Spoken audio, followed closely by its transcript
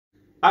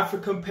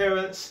African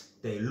parents,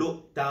 they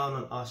look down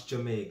on us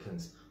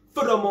Jamaicans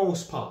for the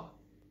most part.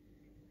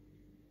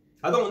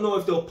 I don't know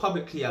if they'll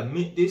publicly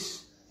admit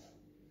this,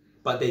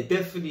 but they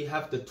definitely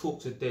have the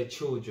talks with their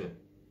children.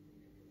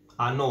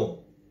 I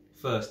know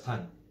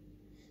firsthand.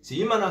 So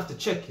you might have to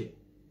check it.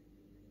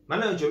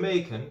 Man, I'm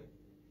Jamaican,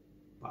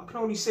 but I can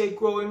only say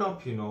growing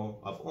up, you know,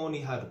 I've only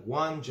had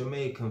one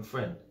Jamaican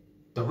friend.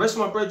 The rest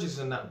of my brothers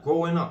and that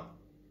growing up,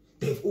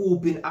 they've all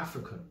been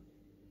African.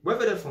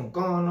 Whether they're from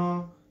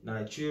Ghana,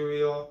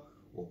 Nigeria,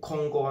 or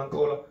Congo,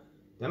 Angola,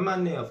 them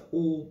man, they have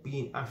all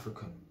been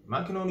African.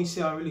 Man can only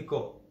say I really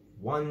got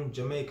one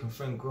Jamaican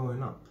friend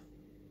growing up.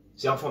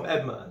 See, I'm from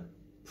Edmonton,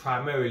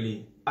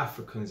 primarily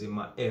Africans in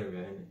my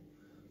area, innit?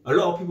 A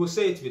lot of people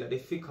say to me that they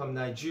think I'm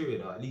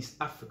Nigerian or at least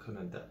African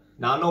and that.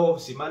 Now I know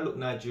obviously man look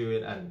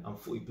Nigerian and I'm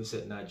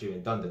 40%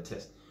 Nigerian, done the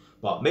test.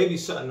 But maybe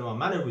certain of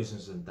my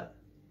mannerisms and that.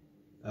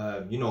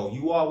 You know,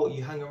 you are what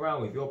you hang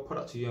around with, you're a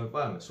product of your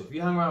environment. So if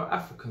you hang around with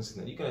Africans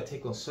and that, you're going to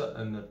take on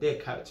certain of their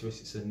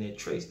characteristics and their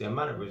traits, their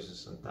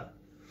mannerisms and that.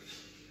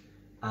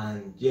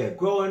 And yeah,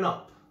 growing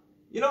up,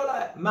 you know,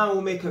 like man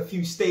will make a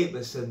few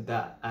statements and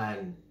that.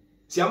 And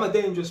see, I'm a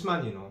dangerous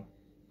man, you know.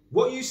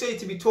 What you say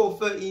to me 12,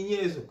 13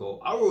 years ago,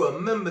 I will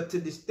remember to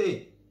this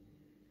day.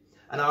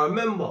 And I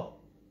remember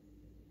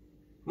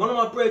one of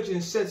my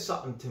brethren said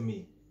something to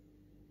me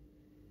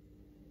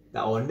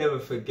that I'll never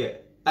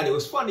forget. And it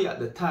was funny at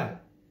the time.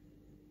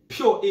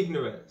 Pure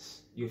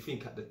ignorance, you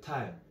think at the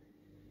time.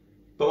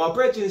 But my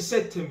brethren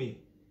said to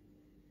me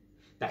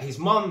that his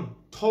mum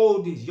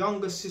told his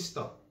younger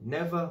sister,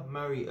 never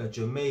marry a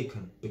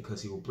Jamaican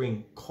because he will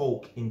bring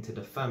coke into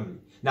the family.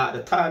 Now at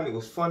the time it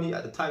was funny,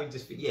 at the time you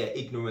just think, yeah,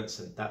 ignorance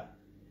and that.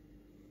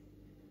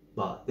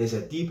 But there's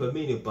a deeper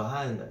meaning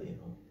behind that, you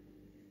know.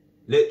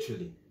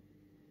 Literally.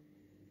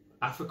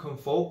 African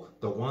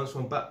folk, the ones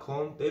from back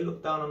home, they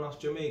look down on us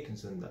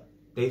Jamaicans and that.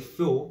 They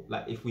feel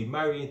like if we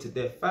marry into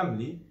their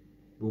family,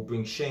 we'll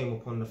bring shame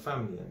upon the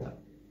family and that.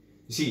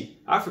 You see,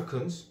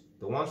 Africans,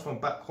 the ones from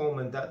back home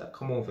and that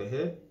come over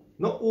here,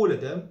 not all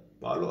of them,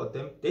 but a lot of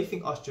them, they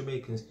think us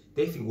Jamaicans,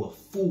 they think we're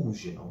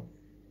fools, you know.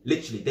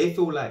 Literally, they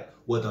feel like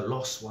we're the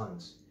lost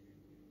ones.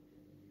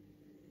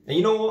 And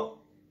you know what?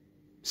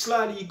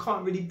 Slightly, you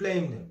can't really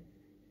blame them.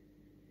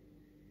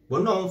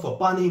 We're known for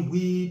banning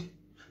weed,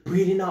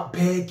 breeding out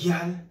bear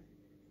gal.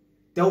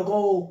 They'll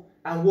go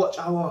and watch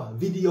our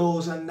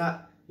videos and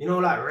that, you know,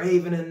 like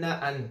raving and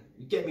that, and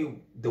you get me,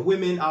 the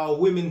women, our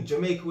women,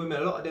 Jamaican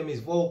women, a lot of them is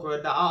vulgar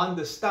and that. I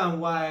understand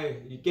why,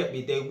 you get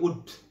me, they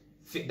would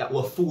think that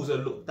we're fools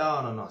and look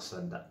down on us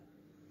and that.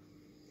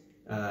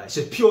 It's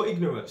just pure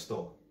ignorance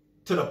though,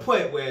 to the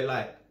point where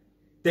like,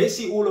 they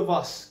see all of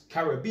us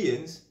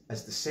Caribbeans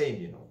as the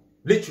same, you know.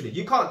 Literally,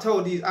 you can't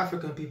tell these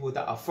African people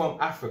that are from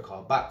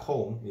Africa, back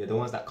home, yeah, the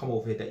ones that come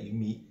over here that you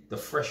meet, the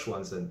fresh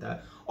ones and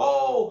that.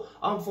 Oh,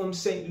 I'm from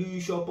St.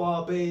 Lucia,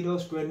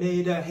 Barbados,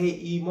 Grenada,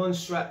 Haiti,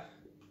 Montserrat.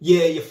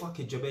 Yeah, you're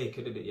fucking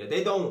Jamaican, isn't it? Yeah,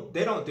 they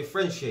don't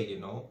differentiate, you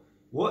know.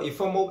 What, you're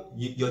from,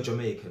 you're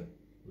Jamaican.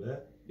 Yeah,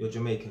 you're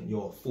Jamaican,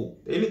 you're a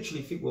fool. They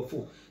literally think we're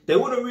fools. They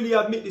wouldn't really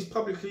admit this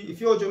publicly. If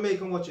you're a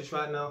Jamaican, watch this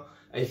right now.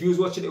 And if you was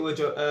watching it with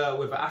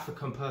an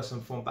African person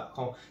from back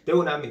home, they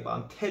wouldn't admit, but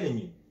I'm telling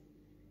you,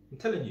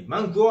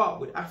 man grew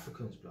up with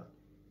Africans, blood.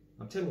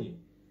 I'm telling you.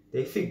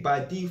 They think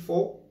by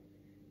default,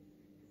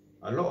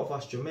 a lot of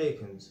us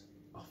Jamaicans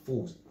are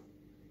fools.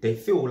 They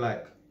feel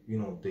like, you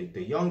know,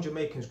 the young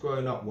Jamaicans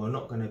growing up, we're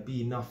not going to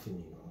be nothing,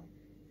 you know.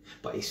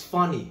 But it's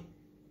funny.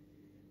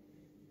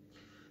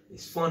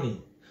 It's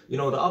funny. You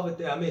know, the other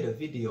day I made a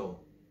video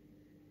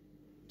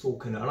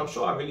talking, and I'm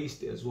sure I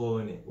released it as well,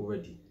 innit,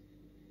 already.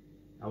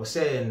 I was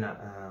saying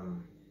that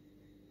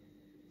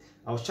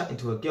I was chatting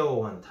to a girl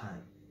one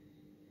time.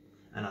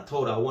 And I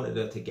told her I wanted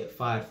her to get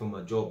fired from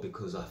her job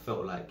because I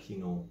felt like, you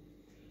know,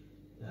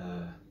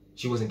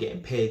 she wasn't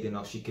getting paid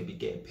enough. She could be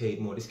getting paid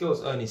more. This girl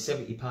was earning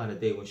 £70 a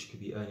day when she could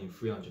be earning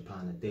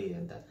 £300 a day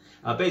and that.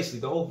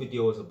 Basically, the whole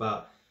video was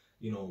about,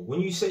 you know,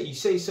 when you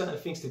say certain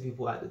things to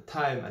people at the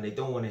time and they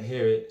don't want to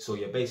hear it, so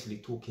you're basically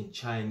talking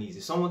Chinese.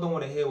 If someone don't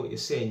want to hear what you're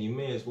saying, you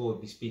may as well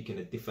be speaking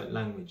a different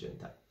language and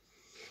that.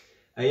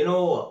 And you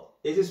know what?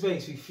 It just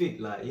makes me think,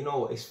 like, you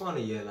know, it's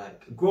funny, yeah,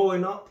 like,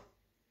 growing up,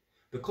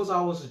 because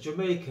I was a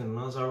Jamaican and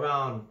I was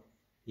around,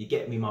 you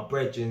get me, my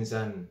brethrens,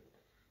 and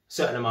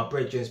certain of my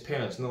brethrens'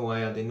 parents know I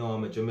am, they know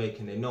I'm a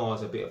Jamaican, they know I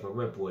was a bit of a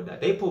rebel and that.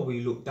 They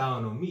probably looked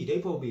down on me. They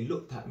probably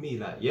looked at me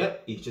like,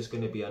 yep, he's just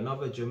going to be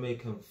another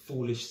Jamaican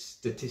foolish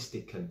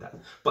statistic and that.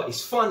 But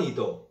it's funny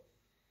though.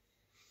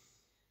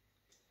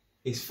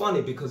 It's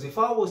funny because if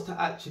I was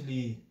to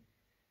actually,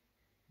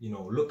 you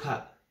know, look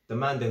at the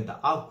man them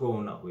that I've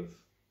grown up with,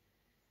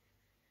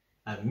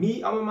 and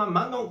me, I'm a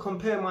man, don't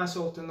compare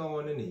myself to no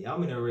one, innit?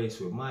 I'm in a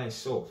race with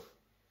myself.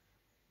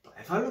 But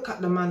if I look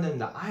at the man then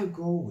that I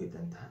grow with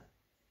and that,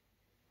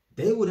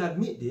 they would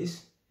admit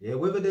this, yeah,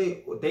 whether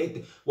they would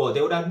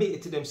admit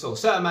it to themselves.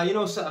 Certain man, you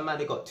know, certain man,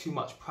 they got too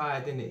much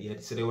pride in it, yeah,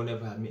 so they will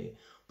never admit it.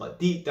 But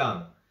deep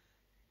down,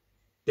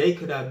 they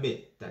could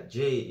admit that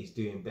Jay is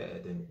doing better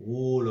than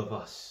all of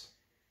us.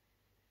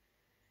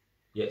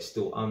 yet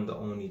still I'm the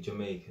only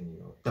Jamaican, you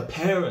know. The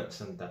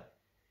parents and that,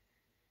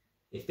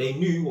 if they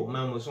knew what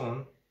man was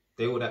on,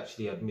 they would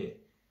actually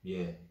admit,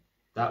 yeah,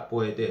 that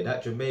boy there,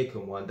 that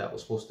Jamaican one that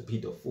was supposed to be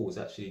the fool, is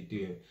actually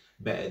doing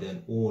better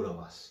than all of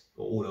us,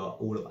 or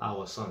all of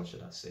our sons,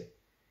 should I say.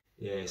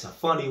 Yeah, it's a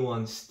funny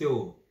one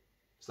still.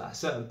 It's like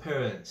certain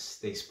parents,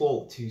 they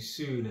spoke too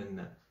soon and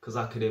that, because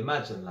I could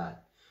imagine, like,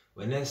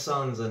 when their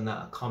sons and that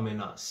are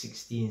coming up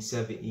 16,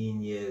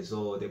 17 years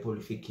old, they're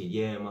probably thinking,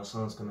 yeah, my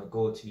son's gonna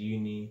go to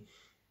uni,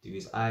 do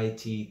his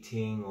IT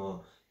thing,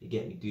 or you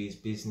get me, do his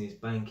business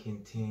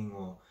banking thing,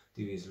 or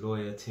do his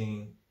lawyer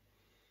thing.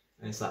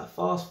 And it's like,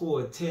 fast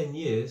forward 10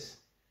 years,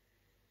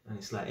 and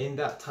it's like, in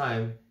that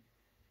time,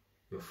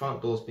 your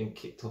front door's been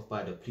kicked off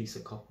by the police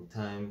a couple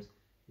times,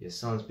 your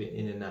son's been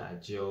in and out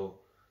of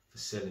jail for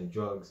selling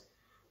drugs,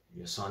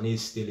 your son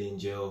is still in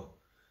jail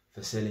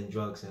for selling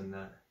drugs and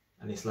that.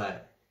 And it's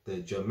like, the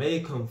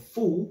Jamaican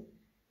fool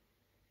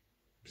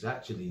is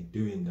actually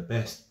doing the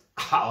best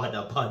out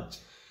of the bunch.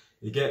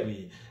 You get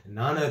me?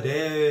 None of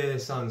their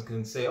sons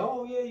can say,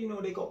 oh yeah, you know,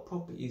 they got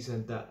properties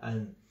and that.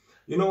 And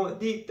you know what,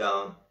 deep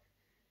down,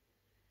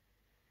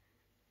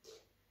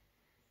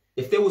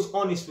 if they was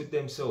honest with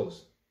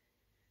themselves,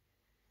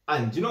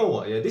 and you know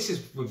what, yeah, this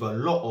is with a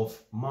lot of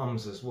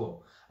mums as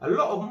well. A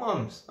lot of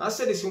mums, I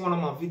said this in one of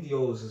my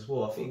videos as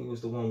well. I think it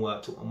was the one where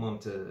I took my mum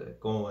to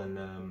go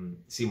and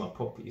see my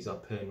properties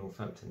up here in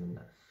Northampton and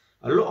that.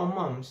 A lot of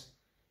mums,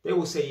 they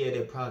will say, yeah,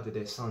 they're proud of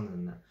their son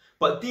and that.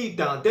 But deep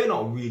down, they're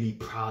not really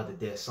proud of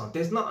their son.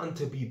 There's nothing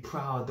to be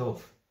proud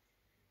of.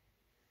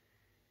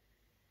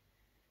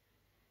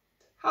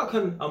 How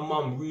can a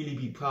mum really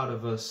be proud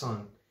of her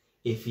son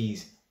if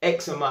he's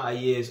X amount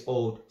of years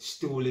old,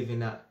 still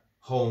living at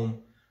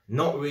home,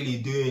 not really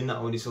doing that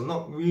or this, or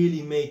not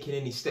really making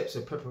any steps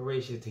of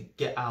preparation to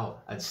get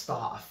out and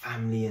start a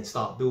family and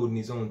start building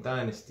his own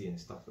dynasty and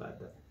stuff like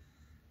that?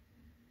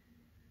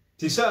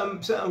 See,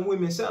 certain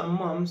women, certain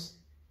mums,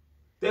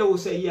 they will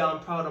say, yeah, I'm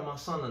proud of my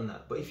son and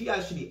that. But if you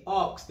actually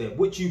ask them,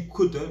 which you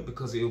couldn't,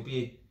 because it'll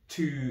be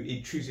too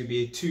intrusive,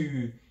 be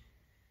too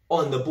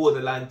on the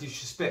borderline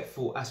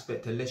disrespectful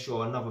aspect, unless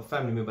you're another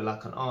family member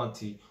like an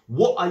auntie,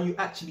 what are you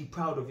actually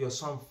proud of your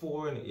son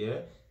for, innit, yeah?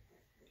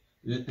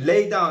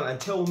 Lay down and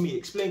tell me,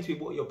 explain to me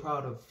what you're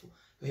proud of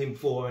him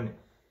for, and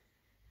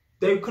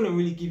they couldn't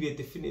really give you a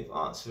definitive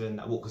answer in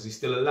that. What, because he's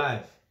still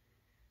alive,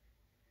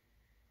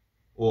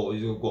 or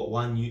he's got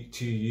 1 youth,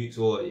 2 youths,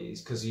 or it's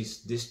because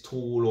he's this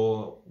tall,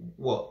 or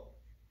what?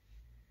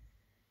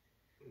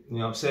 You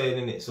know what I'm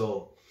saying, innit?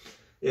 So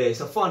yeah,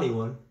 it's a funny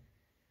one.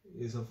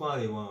 It's a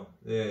funny one.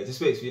 Yeah, it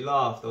just makes me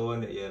laugh though,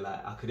 innit? Yeah,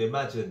 like I could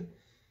imagine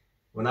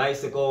when I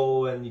used to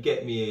go and you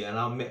get me, and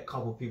I met a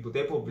couple of people,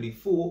 they probably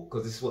thought,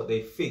 because this is what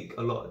they think,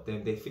 a lot of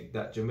them, they think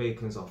that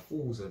Jamaicans are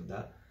fools and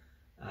that.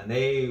 And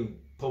they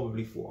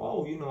probably thought,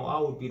 oh, you know, I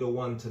would be the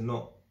one to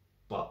not,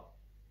 but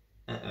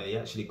you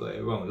actually got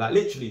it wrong. Like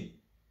literally,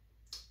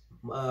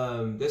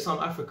 there's some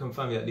African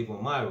family that live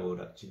on my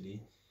road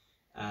actually.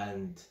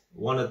 And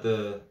one of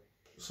the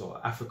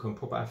sort of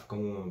proper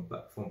African woman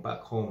from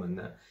back home and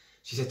that,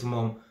 she said to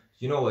mum,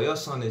 you know what, your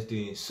son is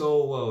doing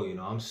so well, you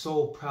know, I'm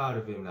so proud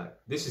of him. Like,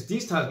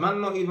 these times, man,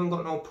 not even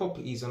got no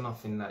properties or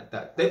nothing like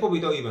that. They probably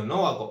don't even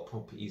know I got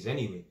properties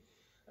anyway.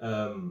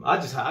 I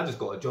just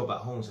got a job at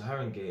Homes of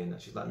Haringey and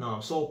that. She's like, no,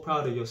 I'm so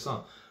proud of your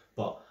son,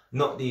 but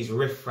not these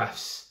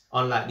riffraffs,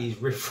 unlike these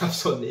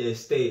riffraffs on the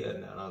estate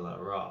and that. And I was like,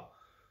 rah.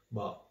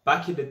 But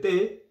back in the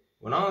day,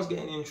 when I was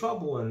getting in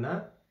trouble and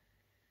that,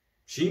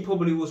 she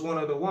probably was one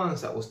of the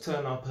ones that was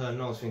turning up her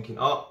nose thinking,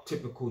 oh,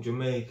 typical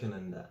Jamaican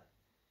and that.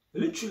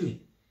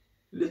 Literally,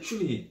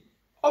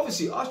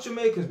 obviously us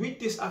Jamaicans, we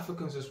diss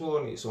Africans as well,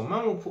 innit? So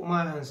man will put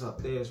my hands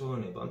up there as well,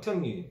 innit? But I'm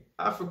telling you,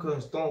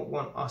 Africans don't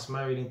want us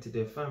married into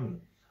their family.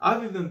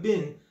 I've even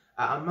been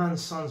at a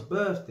man's son's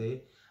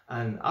birthday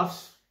and I've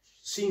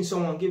seen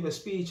someone give a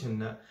speech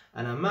and that,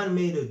 and a man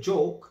made a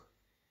joke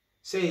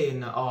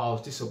saying that, oh, I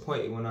was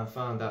disappointed when I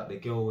found out the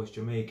girl was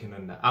Jamaican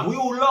and that. And we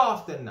all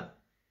laughed and that.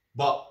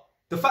 But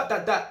the fact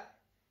that that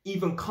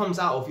even comes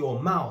out of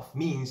your mouth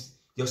means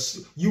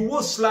you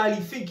was slyly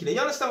thinking it.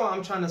 You understand what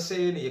I'm trying to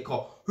say in it?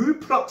 Who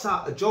plucks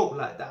out a joke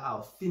like that out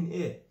of thin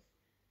air?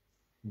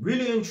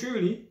 Really and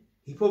truly,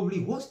 he probably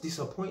was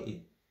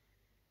disappointed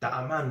that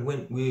a man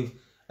went with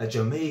a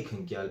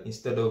Jamaican girl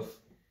instead of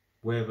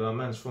wherever a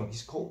man's from,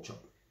 his culture.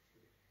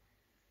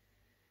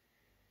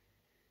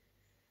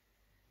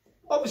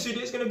 Obviously,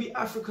 there's going to be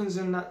Africans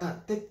and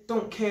that they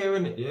don't care,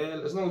 innit? Yeah,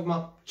 as long as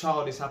my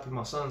child is happy,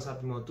 my son's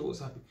happy, my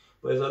daughter's happy.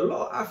 But there's a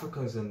lot of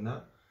Africans in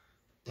that.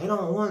 They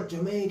don't want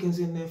Jamaicans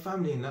in their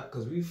family and that,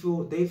 because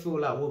they feel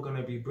like we're going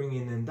to be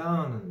bringing them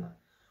down and that.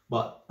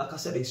 But like I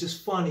said, it's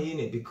just funny,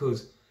 innit?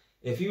 Because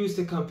if you was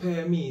to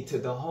compare me to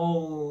the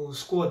whole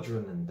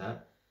squadron and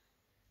that,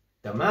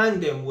 the man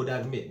then would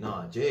admit,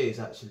 nah, Jay is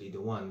actually the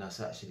one that's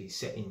actually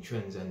setting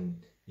trends, and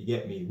you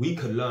get me, we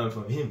could learn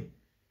from him.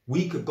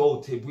 We could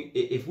go to,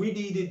 if we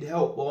needed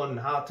help on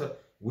how to,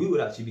 we would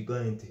actually be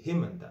going to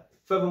him and that.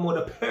 Furthermore,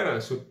 the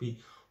parents would be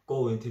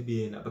going to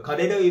be in that, because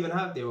they don't even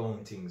have their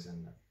own things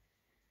and that.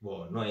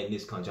 Well, not in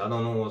this country. I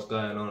don't know what's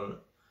going on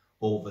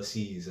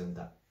overseas and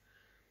that.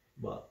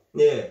 But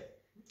yeah,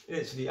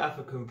 literally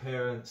African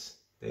parents,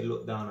 they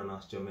look down on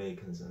us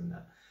Jamaicans and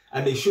that.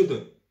 And they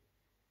shouldn't.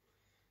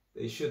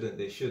 They shouldn't.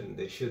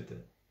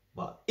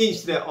 But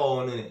each their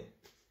own, innit?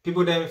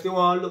 People then, if they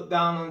want to look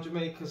down on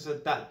Jamaicans,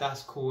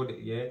 that's called it,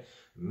 yeah?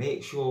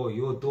 Make sure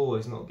your door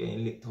is not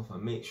getting licked off,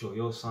 and make sure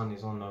your son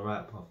is on the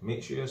right path.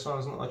 Make sure your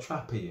son's not a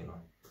trapper, you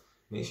know?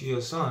 Make sure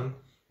your son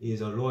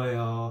is a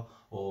lawyer,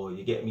 or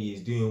you get me,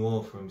 he's doing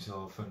well for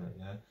himself, innit,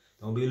 yeah?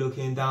 Don't be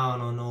looking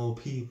down on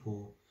old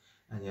people,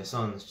 and your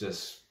son's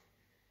just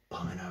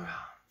bumming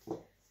around.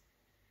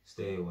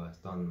 Stay away, it's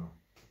done now.